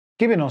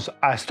giving us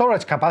a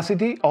storage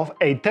capacity of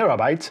 8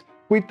 terabytes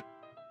with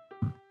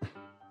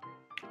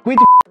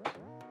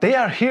They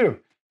are here!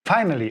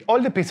 Finally,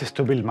 all the pieces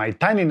to build my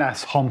tiny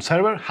NAS home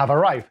server have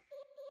arrived.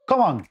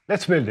 Come on,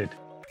 let's build it!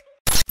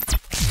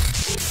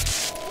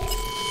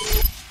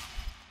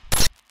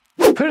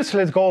 First,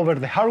 let's go over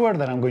the hardware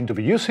that I'm going to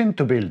be using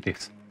to build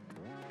this.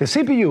 The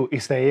CPU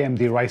is the AMD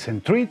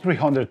Ryzen 3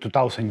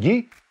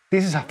 300-2000G.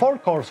 This is a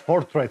 4-core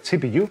 4-thread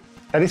CPU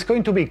that is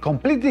going to be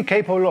completely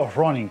capable of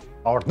running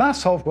our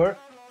NAS software,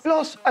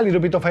 plus a little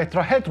bit of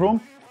extra headroom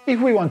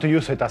if we want to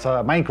use it as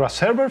a Minecraft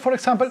server, for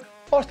example,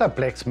 or a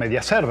Plex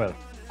media server.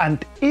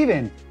 And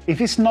even if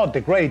it's not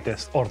the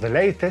greatest or the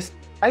latest,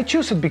 I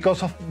choose it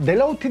because of the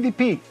low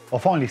TDP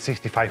of only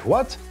 65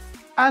 watts,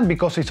 and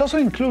because it also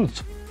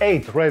includes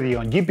 8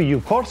 Radeon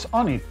GPU cores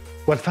on it,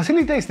 what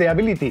facilitates the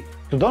ability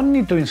to don't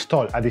need to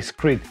install a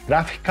discrete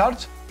graphic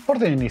cards for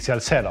the initial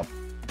setup.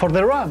 For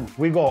the RAM,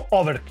 we go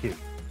overkill,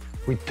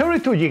 with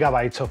 32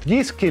 GB of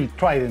G-Skill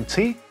Trident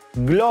C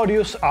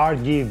glorious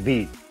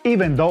RGB,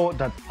 even though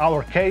that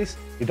our case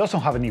it doesn't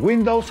have any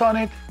Windows on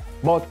it,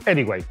 but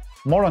anyway,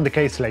 more on the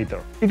case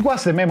later. It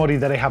was the memory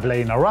that I have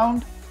laying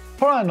around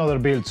for another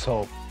build,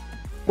 so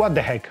what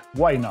the heck,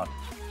 why not?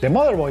 The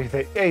motherboard is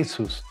the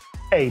Asus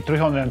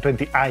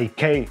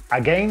A320IK,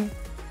 again,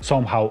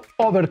 somehow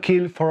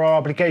overkill for our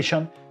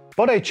application,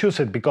 but I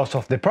choose it because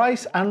of the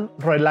price and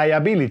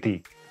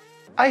reliability.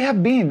 I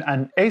have been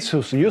an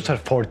Asus user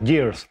for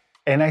years,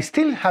 and I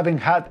still haven't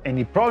had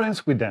any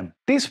problems with them.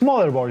 This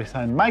motherboard is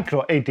a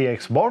micro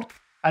ATX board,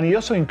 and it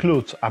also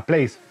includes a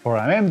place for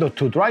an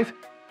M.2 drive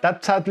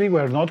that sadly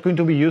we're not going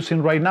to be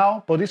using right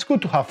now, but it's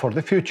good to have for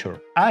the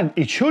future. And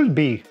it should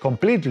be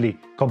completely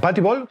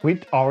compatible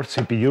with our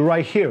CPU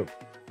right here.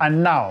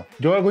 And now,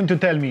 you are going to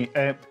tell me,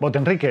 but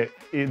Enrique,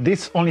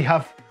 this only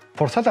have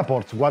 4 SATA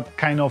ports, what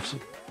kind of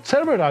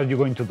server are you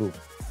going to do?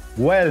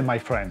 Well, my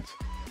friends,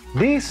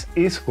 this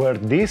is where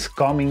this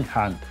come in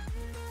hand.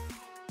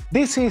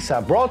 This is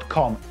a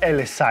Broadcom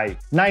LSI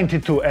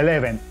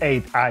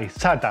 9211-8i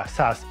SATA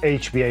SAS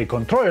HBA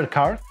controller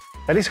card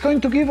that is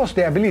going to give us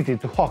the ability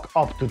to hook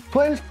up to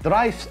 12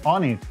 drives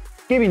on it,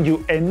 giving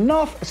you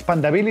enough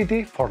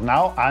expandability for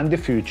now and the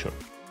future.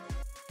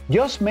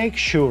 Just make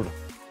sure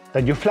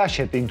that you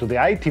flash it into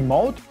the IT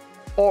mode,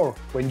 or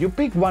when you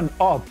pick one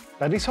up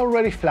that is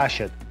already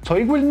flashed, so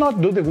it will not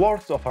do the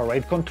work of a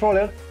RAID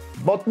controller,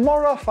 but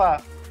more of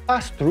a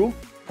pass-through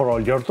for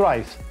all your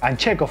drives. And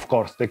check, of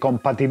course, the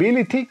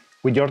compatibility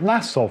with your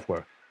NAS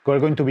software. We're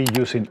going to be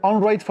using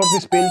Unraid for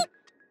this build,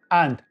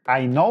 and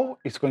I know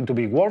it's going to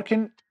be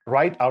working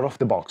right out of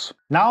the box.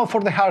 Now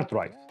for the hard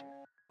drive.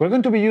 We're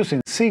going to be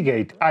using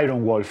Seagate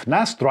Iron Wolf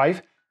NAS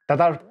drive that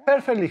are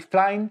perfectly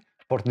fine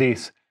for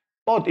this.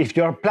 But if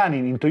you are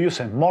planning into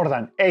using more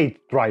than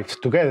 8 drives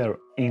together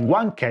in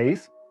one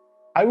case,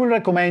 I will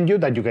recommend you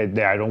that you get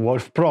the Iron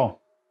Wolf Pro.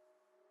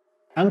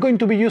 I'm going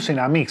to be using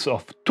a mix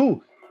of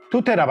 2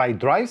 2TB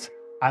drives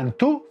and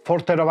 2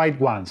 4TB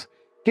ones,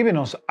 giving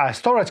us a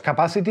storage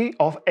capacity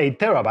of 8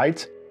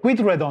 TB with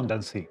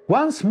redundancy.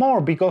 Once more,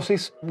 because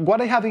it's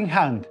what I have in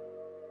hand,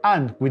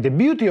 and with the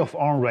beauty of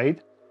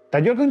Unraid,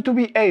 that you're going to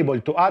be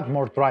able to add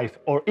more drive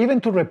or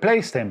even to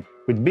replace them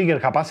with bigger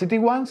capacity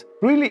ones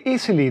really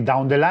easily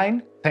down the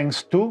line,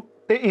 thanks to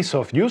the ease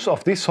of use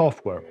of this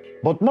software.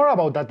 But more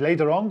about that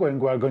later on when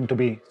we are going to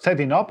be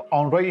setting up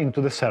Unraid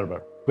into the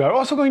server. We are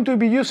also going to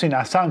be using a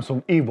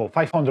Samsung Evo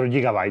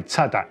 500GB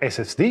SATA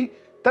SSD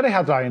that I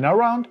have lying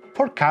around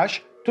for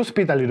cache to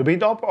speed a little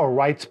bit up our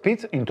write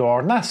speeds into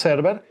our NAS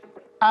server,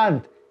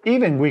 and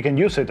even we can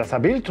use it as a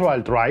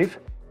virtual drive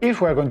if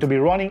we are going to be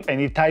running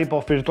any type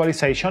of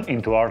virtualization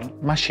into our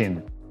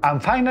machine.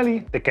 And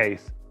finally, the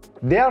case.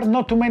 There are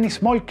not too many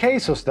small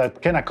cases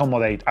that can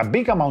accommodate a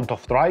big amount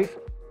of drive,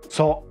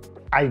 so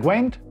I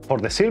went for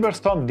the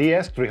Silverstone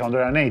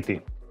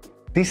DS380.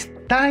 This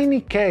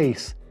tiny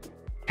case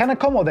can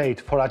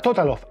accommodate for a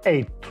total of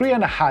 8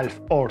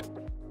 3.5 or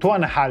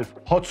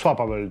 2.5 hot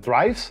swappable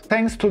drives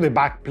thanks to the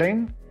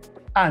backplane,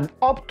 and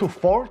up to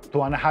 4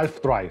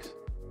 2.5 drives,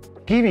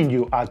 giving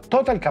you a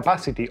total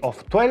capacity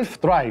of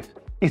 12 drives.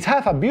 It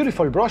has a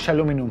beautiful brushed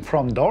aluminum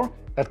front door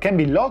that can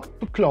be locked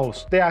to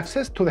close the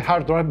access to the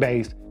hard drive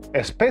base,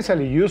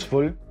 especially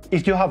useful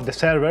if you have the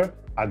server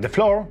at the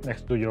floor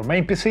next to your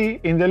main PC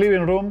in the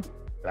living room,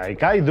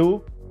 like I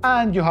do,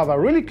 and you have a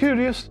really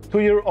curious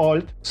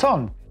 2-year-old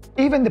son.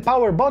 Even the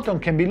power button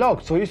can be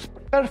locked, so it's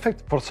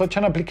perfect for such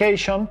an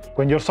application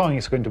when your son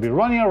is going to be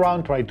running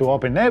around trying to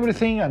open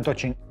everything and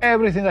touching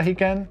everything that he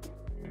can,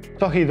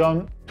 so he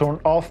don't turn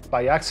off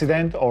by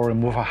accident or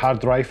remove a hard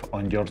drive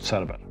on your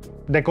server.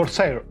 The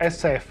Corsair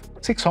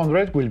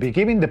SF600 will be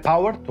giving the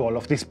power to all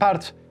of these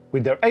parts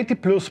with their 80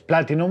 Plus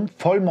Platinum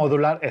full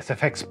modular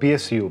SFX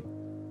PSU.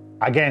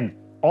 Again,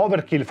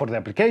 overkill for the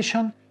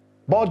application,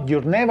 but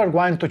you're never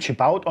going to chip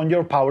out on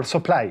your power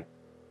supply,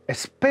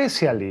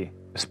 especially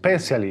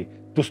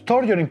to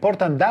store your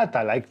important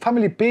data like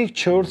family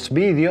pictures,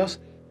 videos,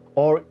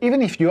 or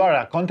even if you are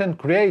a content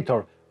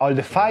creator, all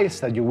the files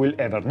that you will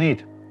ever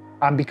need.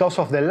 And because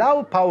of the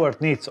low power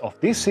needs of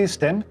this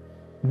system,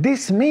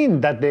 This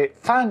means that the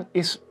fan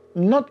is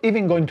not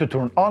even going to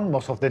turn on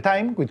most of the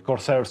time with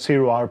Corsair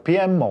 0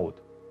 RPM mode.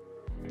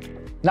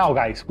 Now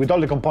guys, with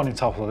all the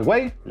components out of the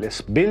way, let's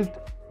build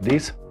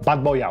this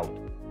bad boy out.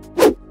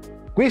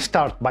 We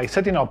start by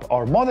setting up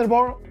our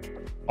motherboard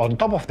on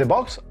top of the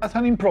box as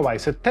an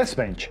improvised test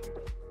bench.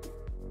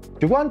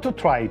 You want to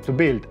try to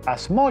build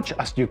as much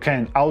as you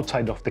can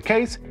outside of the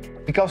case,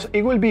 because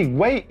it will be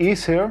way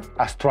easier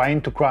as trying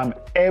to cram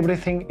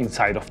everything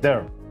inside of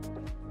there.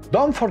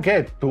 Don't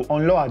forget to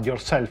unload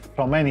yourself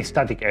from any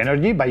static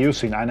energy by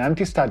using an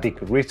anti-static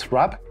wrist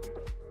wrap.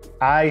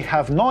 I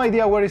have no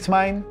idea where is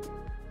mine,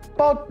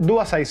 but do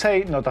as I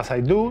say, not as I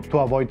do, to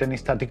avoid any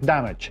static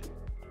damage.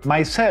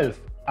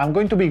 Myself, I'm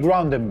going to be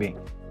grounding me,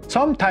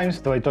 sometimes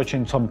by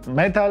touching some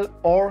metal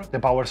or the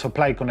power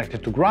supply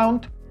connected to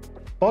ground,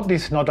 but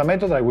this is not a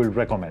method I will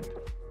recommend.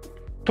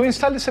 To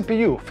install the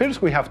CPU,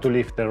 first we have to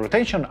lift the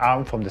rotation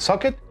arm from the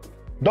socket.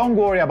 Don't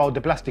worry about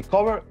the plastic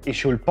cover, it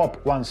should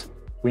pop once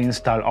we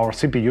install our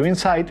CPU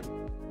inside.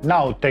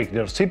 Now take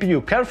your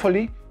CPU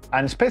carefully,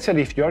 and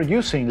especially if you are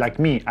using, like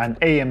me, an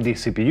AMD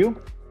CPU,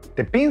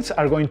 the pins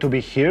are going to be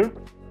here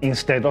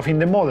instead of in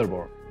the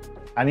motherboard.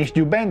 And if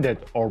you bend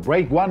it or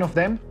break one of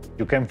them,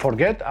 you can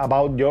forget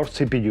about your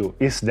CPU,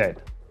 it's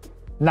dead.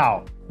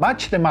 Now,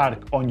 match the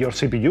mark on your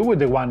CPU with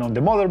the one on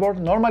the motherboard,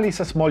 normally it's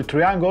a small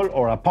triangle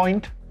or a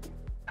point,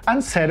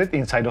 and set it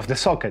inside of the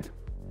socket,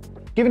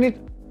 giving it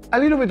a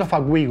little bit of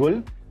a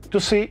wiggle to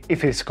see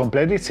if it's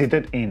completely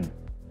seated in.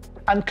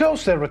 And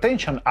close the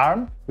retention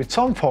arm with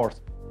some force.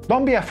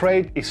 Don't be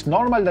afraid, it's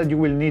normal that you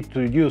will need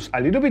to use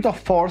a little bit of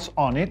force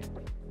on it,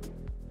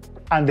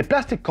 and the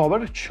plastic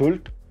cover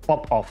should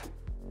pop off.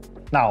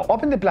 Now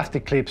open the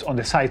plastic clips on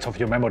the sides of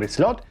your memory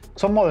slot.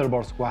 Some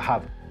motherboards will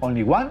have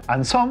only one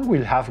and some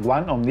will have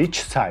one on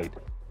each side.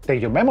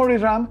 Take your memory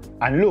RAM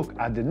and look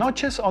at the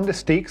notches on the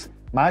sticks,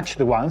 match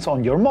the ones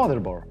on your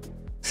motherboard.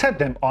 Set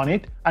them on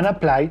it and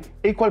apply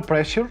equal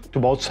pressure to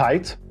both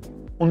sides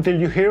until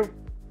you hear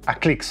a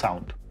click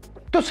sound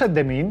to set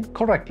them in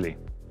correctly.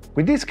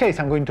 With this case,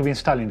 I'm going to be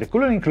installing the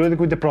cooler included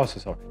with the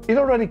processor. It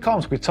already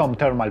comes with some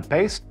thermal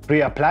paste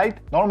pre-applied.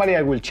 Normally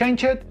I will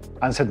change it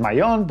and set my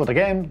own, but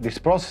again, this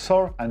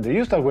processor and the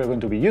use that we're going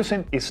to be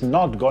using is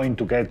not going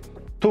to get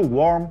too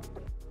warm,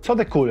 so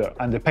the cooler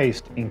and the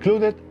paste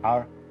included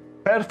are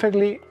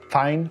perfectly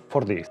fine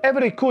for this.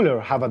 Every cooler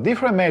have a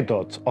different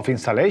methods of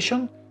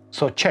installation,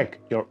 so check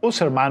your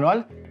user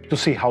manual to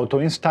see how to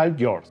install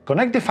yours.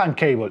 Connect the fan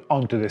cable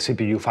onto the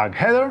CPU fan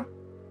header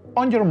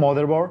on your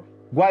motherboard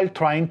while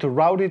trying to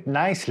route it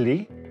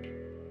nicely,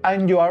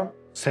 and you are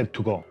set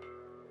to go.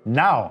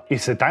 Now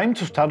is the time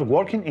to start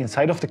working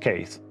inside of the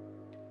case.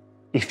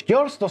 If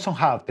yours doesn't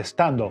have the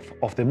standoff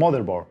of the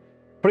motherboard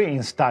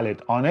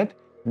pre-installed on it,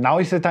 now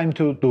is the time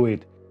to do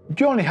it.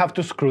 You only have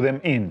to screw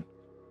them in.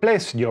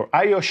 Place your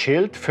I/O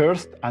shield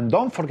first and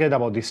don't forget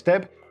about this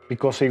step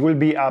because it will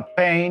be a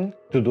pain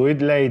to do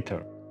it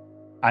later.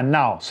 And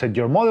now set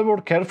your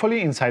motherboard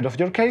carefully inside of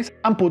your case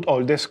and put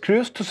all the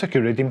screws to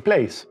secure it in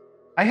place.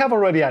 I have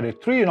already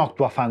added 3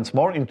 Noctua fans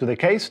more into the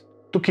case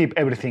to keep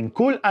everything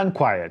cool and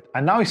quiet,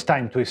 and now it's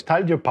time to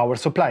install your power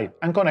supply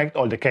and connect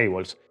all the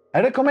cables.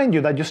 I recommend you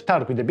that you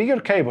start with the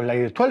bigger cable like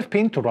the 12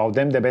 pin to route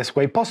them the best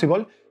way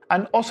possible,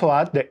 and also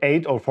add the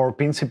 8 or 4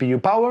 pin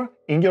CPU power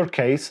in your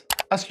case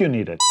as you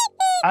need it.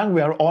 And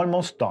we are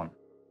almost done.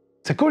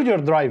 Secure your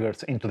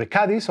drivers into the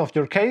caddies of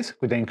your case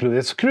with the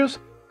included screws,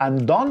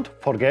 and don't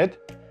forget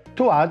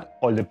to add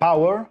all the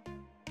power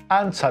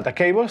and SATA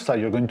cables that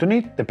you're going to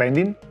need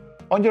depending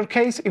on your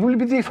case. It will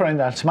be different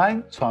as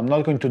mine, so I'm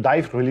not going to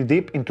dive really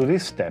deep into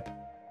this step.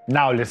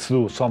 Now let's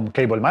do some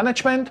cable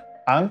management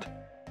and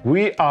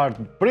we are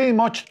pretty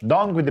much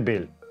done with the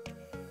build.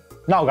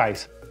 Now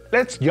guys,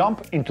 let's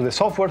jump into the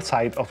software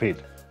side of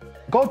it.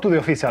 Go to the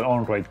official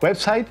Unraid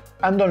website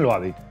and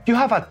download it. You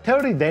have a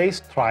 30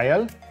 days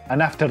trial, and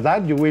after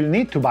that you will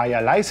need to buy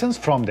a license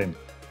from them.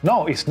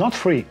 No, it's not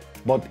free,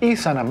 but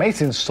it's an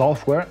amazing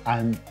software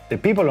and the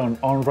people on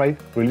Unraid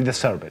really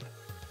deserve it.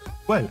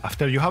 Well,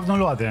 after you have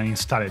downloaded and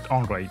installed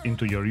Unraid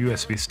into your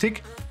USB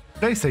stick,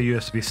 place the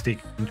USB stick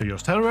into your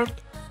server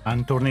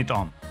and turn it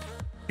on.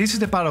 This is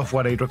the part of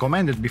what I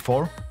recommended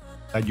before,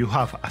 that you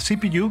have a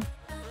CPU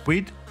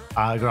with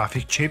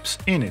graphic chips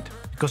in it,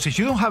 because if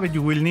you don't have it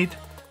you will need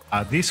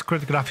a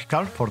discrete graphic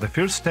card for the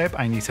first step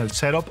and initial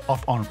setup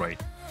of Unraid.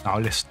 Now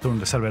let's turn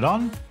the server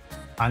on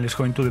and let's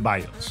go into the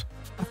BIOS.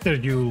 After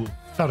you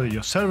started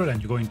your server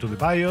and you go into the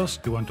BIOS,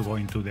 you want to go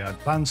into the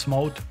advanced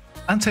mode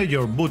and set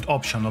your boot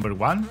option number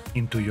 1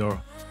 into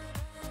your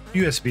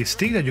USB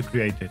stick that you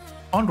created.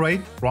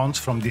 Unraid runs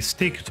from this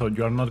stick, so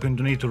you are not going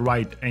to need to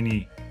write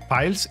any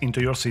files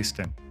into your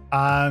system.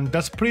 And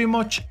that's pretty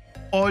much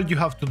all you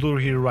have to do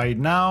here right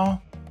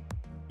now.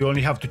 You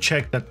only have to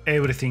check that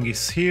everything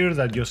is here,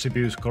 that your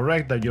CPU is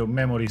correct, that your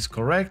memory is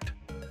correct,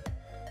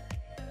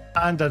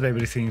 and that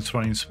everything is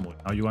running smooth.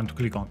 Now you want to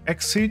click on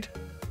Exit,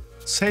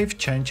 Save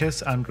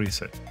Changes and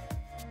Reset.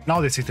 Now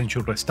the system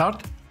should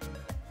restart.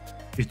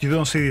 If you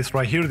don't see this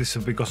right here, this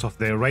is because of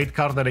the RAID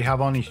card that I have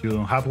on. If you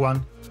don't have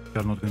one,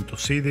 you're not going to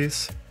see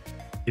this.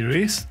 Here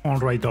is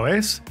Unraid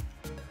OS,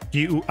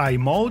 GUI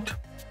mode,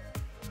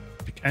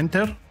 click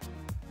enter.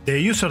 The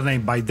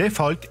username by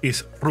default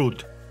is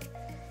root,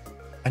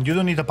 and you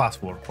don't need a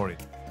password for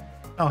it.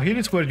 Now here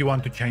is where you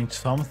want to change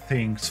some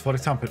things. For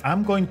example,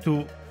 I'm going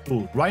to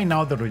do right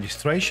now the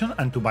registration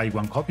and to buy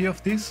one copy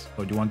of this.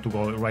 So you want to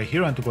go right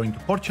here and to go into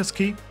purchase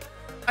key.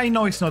 I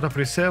know it's not a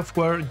free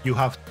software, you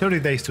have 30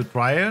 days to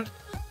try it.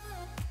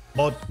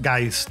 But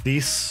guys,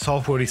 this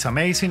software is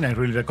amazing, I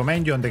really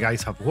recommend you, and the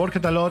guys have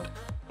worked a lot.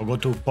 So go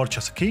to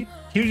purchase key.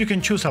 Here you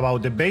can choose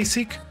about the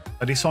basic,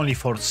 that is only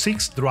for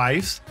 6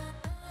 drives,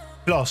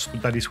 plus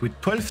that is with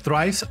 12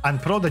 drives,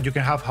 and pro that you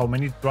can have how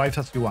many drives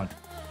as you want.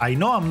 I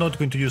know I'm not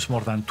going to use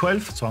more than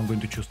 12, so I'm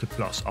going to choose the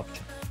plus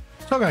option.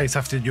 So guys,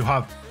 after you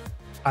have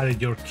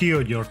added your key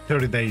or your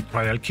 30-day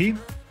trial key,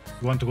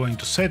 you want to go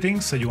into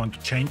settings, so you want to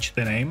change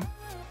the name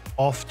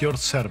of your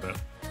server.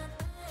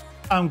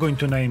 I'm going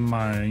to name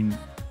mine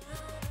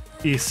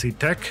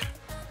EasyTech.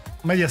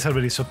 Media server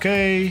is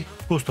okay,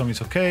 custom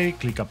is okay,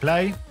 click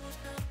apply.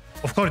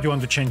 Of course, you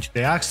want to change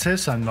the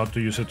access and not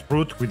to use it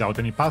root without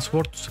any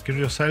password to secure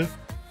yourself.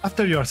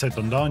 After you are set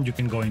and done, you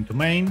can go into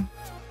main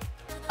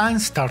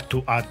and start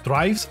to add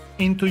drives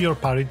into your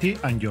parity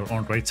and your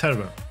Unraid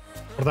server.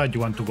 For that, you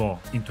want to go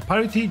into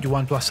parity, you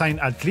want to assign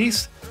at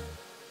least,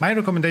 my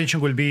recommendation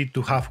will be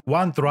to have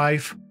 1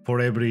 drive for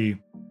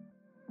every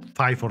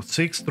 5 or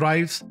 6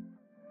 drives,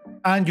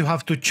 and you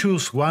have to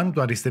choose one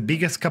that is the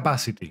biggest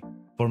capacity.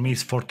 For me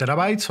it's 4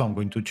 terabytes, so I'm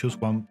going to choose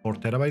one 4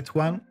 terabytes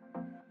one.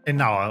 And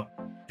now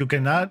you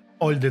can add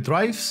all the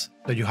drives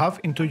that you have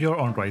into your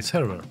Unraid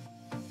server.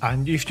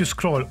 And if you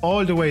scroll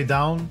all the way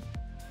down,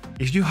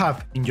 if you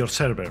have in your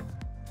server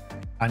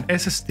an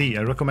SSD,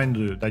 I recommend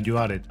you that you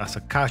add it as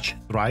a cache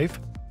drive.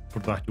 For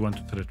that, you want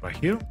to set it right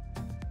here.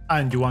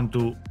 And you want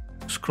to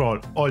scroll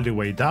all the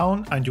way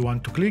down and you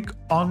want to click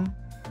on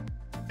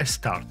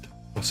Start.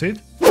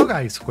 Proceed. So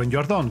guys, when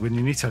you're done with the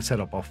initial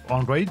setup of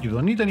Unraid, you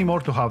don't need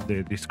anymore to have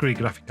the discrete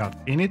graphic card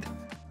in it,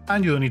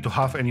 and you don't need to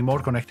have any more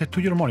connected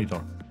to your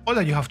monitor. All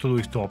that you have to do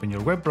is to open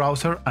your web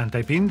browser and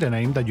type in the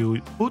name that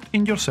you put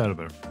in your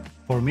server.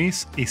 For me,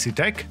 it's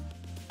EasyTech.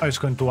 I'm just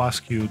going to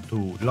ask you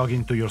to log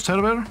into your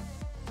server.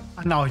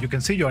 And now you can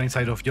see you're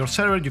inside of your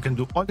server. You can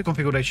do all the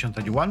configurations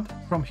that you want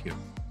from here.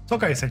 So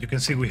guys, as you can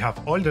see, we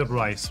have all the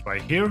drives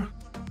right here.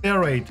 The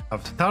Unraid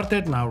have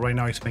started. Right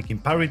now it's making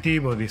parity,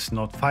 but it's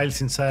not files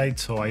inside,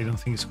 so I don't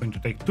think it's going to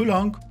take too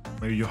long.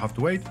 Maybe you have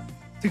to wait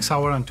 6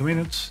 hours and 2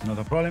 minutes, not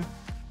a problem.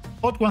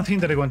 But one thing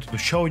that I wanted to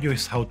show you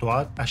is how to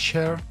add a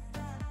share.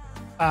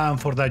 And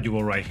for that, you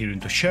go right here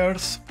into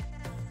shares.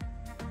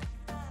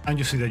 And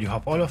you see that you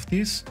have all of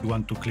these. You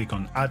want to click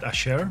on add a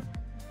share.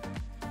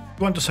 You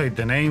want to say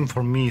the name.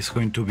 For me, it's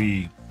going to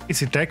be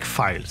EasyTech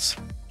Files.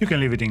 You can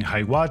leave it in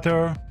high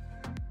water.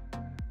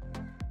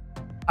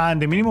 And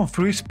the minimum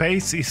free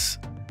space is,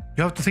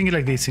 you have to think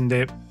like this, in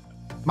the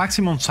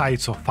maximum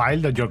size of file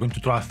that you're going to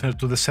transfer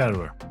to the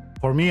server.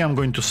 For me, I'm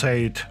going to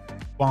say it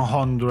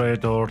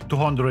 100 or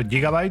 200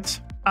 gigabytes.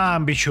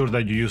 And be sure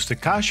that you use the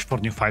cache for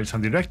new files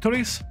and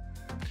directories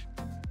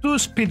to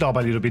speed up a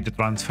little bit the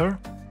transfer,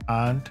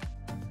 and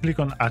click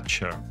on add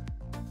share.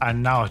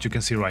 And now, as you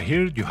can see right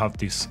here, you have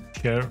this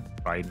share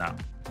right now.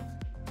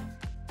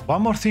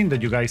 One more thing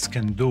that you guys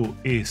can do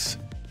is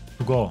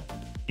to go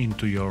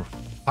into your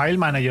file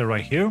manager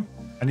right here,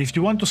 and if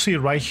you want to see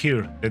right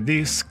here the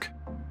disk,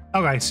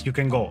 now guys, you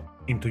can go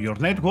into your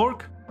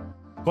network,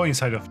 go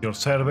inside of your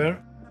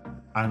server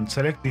and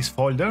select this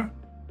folder,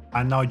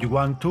 and now you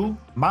want to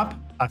map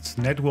as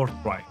network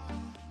drive.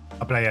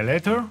 Apply a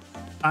letter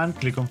and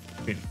click on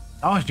finish.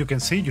 Now as you can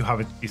see, you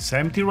have it's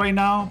empty right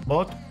now,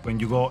 but when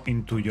you go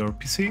into your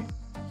PC,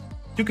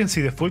 you can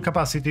see the full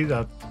capacity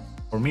that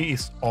for me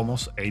is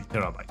almost 8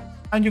 terabytes.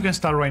 And you can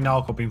start right now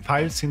copying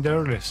files in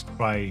there. Let's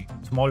try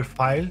small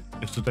file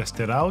just to test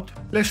it out.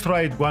 Let's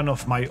try one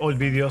of my old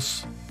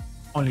videos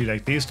only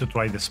like this to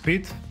try the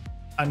speed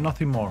and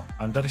nothing more.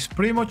 And that is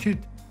pretty much it.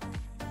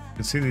 You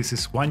can see this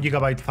is 1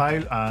 gigabyte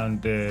file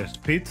and the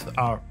speeds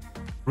are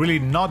really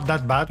not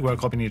that bad. We're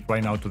copying it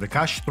right now to the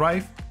cache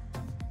drive,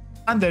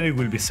 and then it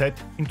will be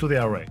set into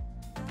the array.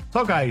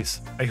 So guys,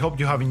 I hope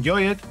you have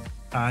enjoyed it.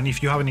 And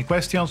if you have any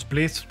questions,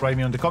 please write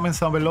me on the comments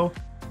down below.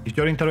 If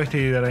you're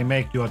interested that I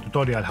make you a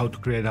tutorial how to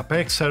create a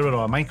PEG server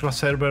or a Minecraft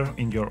server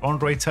in your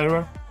Unraid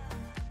server,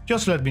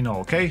 just let me know,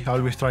 okay? I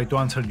always try to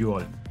answer you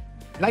all.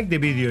 Like the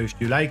video if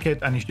you like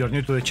it, and if you're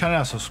new to the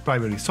channel, a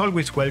subscriber is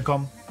always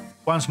welcome.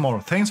 Once more,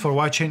 thanks for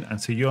watching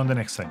and see you on the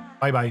next time.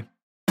 Bye bye.